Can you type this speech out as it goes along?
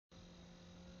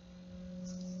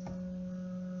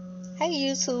Hey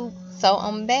YouTube, so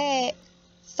I'm back.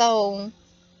 So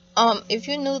if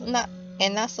you're new not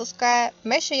subscribed,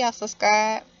 make sure y'all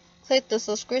subscribe. Click the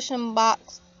subscription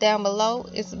box down below.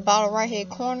 It's the bottom right hand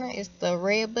corner. It's the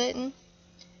red button.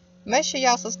 Make sure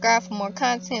y'all subscribe for more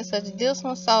content such as this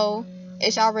one. So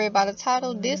as y'all read by the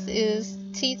title, this is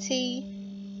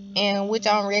TeeTee, and which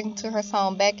I'm reacting to her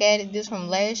song Back at It, this from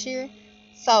last year.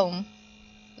 So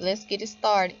let's get it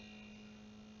started.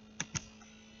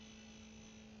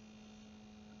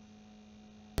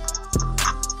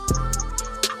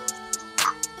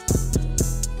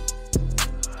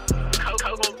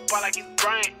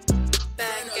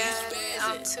 Back at it,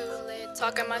 I'm too lit,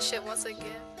 talking my shit once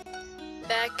again.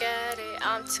 Back at it,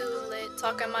 I'm too lit,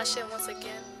 talking my shit once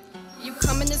again. You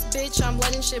come in this bitch, I'm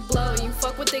letting shit blow. You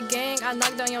fuck with the gang, I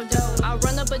knock down your door. I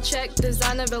run up a check,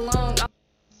 designer belong.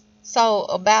 So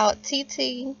about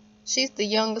TeeTee, she's the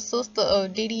younger sister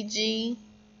of DDG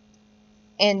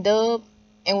and DuB,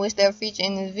 in which they're featured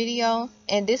in this video,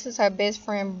 and this is her best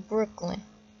friend Brooklyn.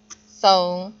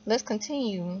 So let's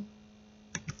continue.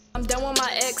 I'm done with my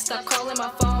ex, stop calling my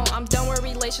phone. I'm done with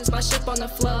relations, my ship on the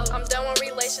flow. I'm done with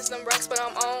relations, them racks, but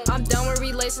I'm on. I'm done with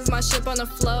relations, my ship on the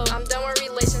flow. I'm done with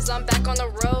relations, I'm back on the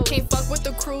road. Can't fuck with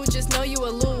the crew, just know you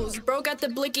a lose. Bro got the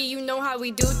blicky, you know how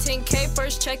we do. 10K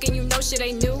first check and you know shit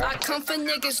ain't new. I come for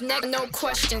niggas neck, no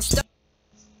questions.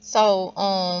 So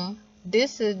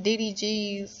this is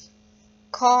DDG's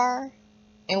car,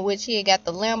 in which he had got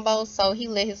the Lambo, so he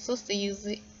let his sister use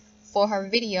it for her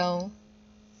video.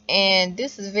 And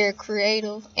this is very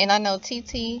creative, and I know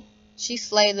TeeTee, she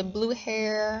slayed the blue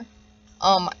hair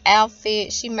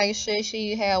outfit. She makes sure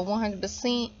she had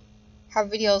 100%, her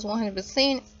videos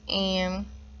 100%, and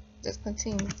just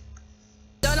continue.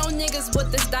 Don't know niggas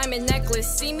with this diamond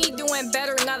necklace. See me doing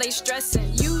better, now they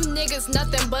stressing. You niggas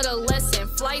nothing but a lesson.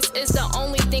 Flights is the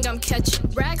only thing I'm catching.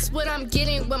 Racks what I'm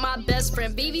getting with my best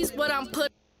friend. BB's what I'm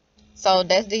put. So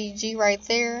that's DDG right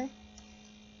there,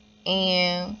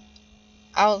 and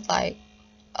I was like,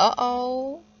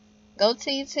 uh-oh, go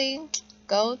TeeTee,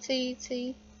 go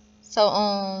TeeTee.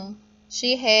 So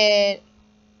she had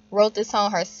wrote this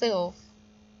song herself,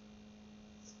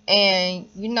 and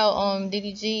you know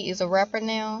DDG is a rapper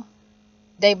now.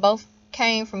 They both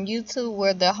came from YouTube,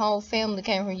 where the whole family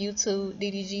came from YouTube.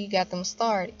 DDG got them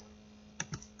started.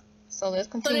 So let's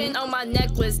continue. Putting on my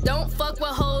necklace, don't fuck with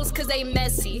hoes cause they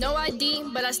messy. No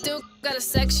ID, but I still got a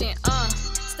section,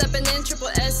 stepping in triple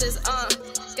S's,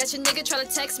 got your nigga try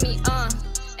to text me,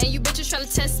 and you bitches try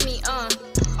to test me,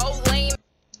 oh lame.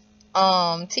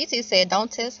 TeeTee said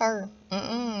don't test her.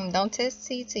 Don't test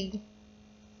TeeTee.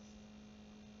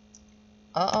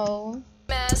 Uh-oh.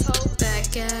 Asshole.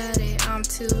 Back at it, I'm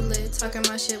too lit, talking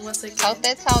my shit once again. Talk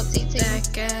that talk, TeeTee.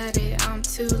 Back at it, I'm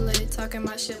too lit, talking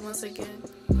my shit once again.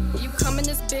 You come in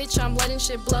this bitch, I'm letting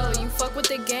shit blow. You fuck with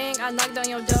the gang, I knock down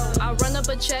your door. I run up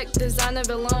a check, designer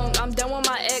belong. I'm done with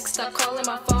my ex, stop calling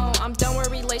my phone. I'm done with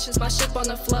relations, my ship on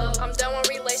the flow. I'm done with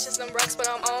relations, them racks, but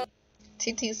I'm on.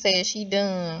 TeeTee said she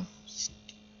done.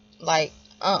 Like,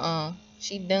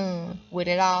 she done with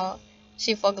it all.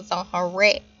 She focused on her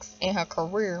racks and her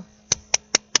career.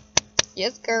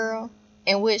 Yes, girl.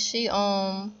 In which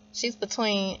she's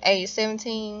between age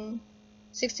 16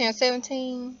 or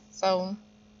 17. So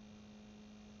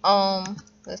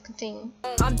let's continue.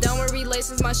 I'm done with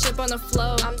relations, my ship on the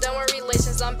flow. I'm done with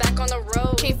relations, I'm back on the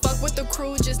road. Can't fuck with the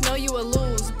crew, just know you a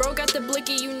lose. Bro got the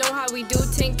blicky, you know how we do.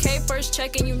 10K first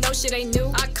check and you know shit ain't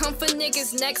new. I come for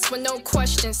niggas next with no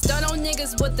questions. Stun on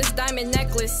niggas with this diamond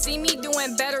necklace. See me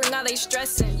doing better, now they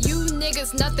stressing. You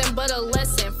niggas nothing but a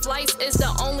lesson. Flights is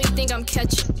the only thing I'm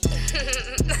catching.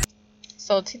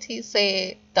 So TeeTee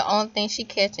said the only thing she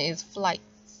catching is flights.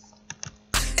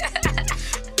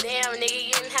 Damn, nigga,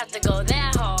 you didn't have to go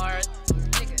that hard.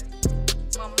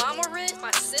 Nigga, my mama rich,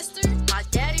 my sister, my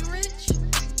daddy rich,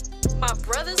 my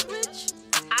brother's rich,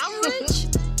 I'm rich,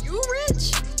 you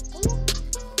rich, ooh,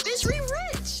 bitch, we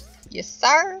rich. Yes,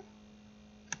 sir.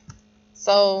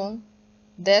 So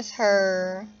that's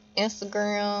her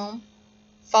Instagram.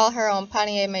 Follow her on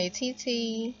Pontiac Made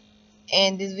TeeTee,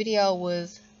 and this video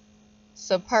was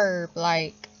superb.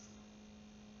 Like,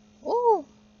 woo.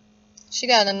 She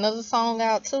got another song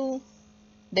out too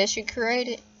that she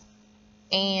created,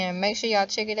 and make sure y'all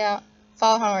check it out.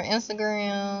 Follow her on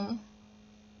Instagram,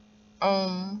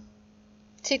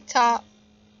 TikTok.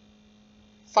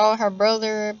 Follow her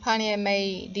brother Pontiac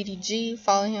Made DDG.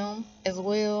 Follow him as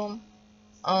well.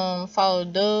 Follow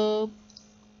DuB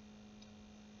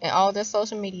and all their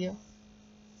social media.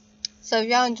 So if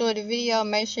y'all enjoyed the video,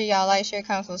 make sure y'all like, share,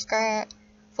 comment, subscribe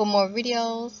for more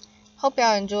videos. Hope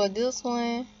y'all enjoyed this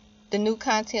one. The new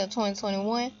content of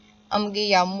 2021. I'm gonna give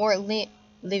y'all more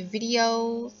lit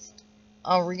videos,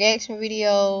 reaction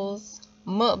videos,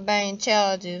 mukbang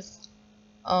challenges.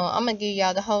 I'm gonna give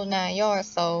y'all the whole 9 yards,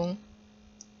 so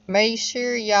make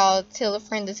sure y'all tell a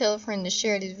friend to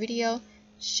share this video.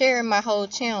 Share my whole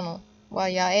channel while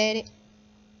y'all at it.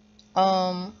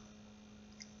 Follow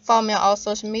me on all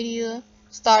social media,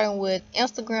 starting with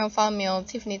Instagram. Follow me on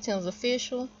Tiffany Tim's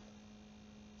Official.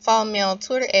 Follow me on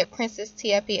Twitter at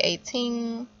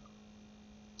PrincessTip18.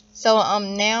 So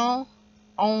I'm now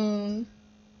on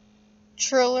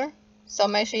Triller, so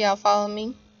make sure y'all follow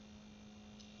me.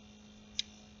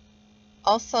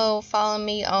 Also follow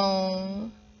me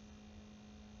on,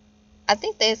 I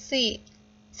think that's it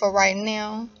for right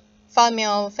now. Follow me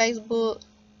on Facebook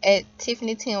at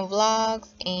Tiffany Tim Vlogs,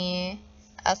 and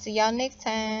I'll see y'all next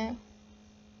time.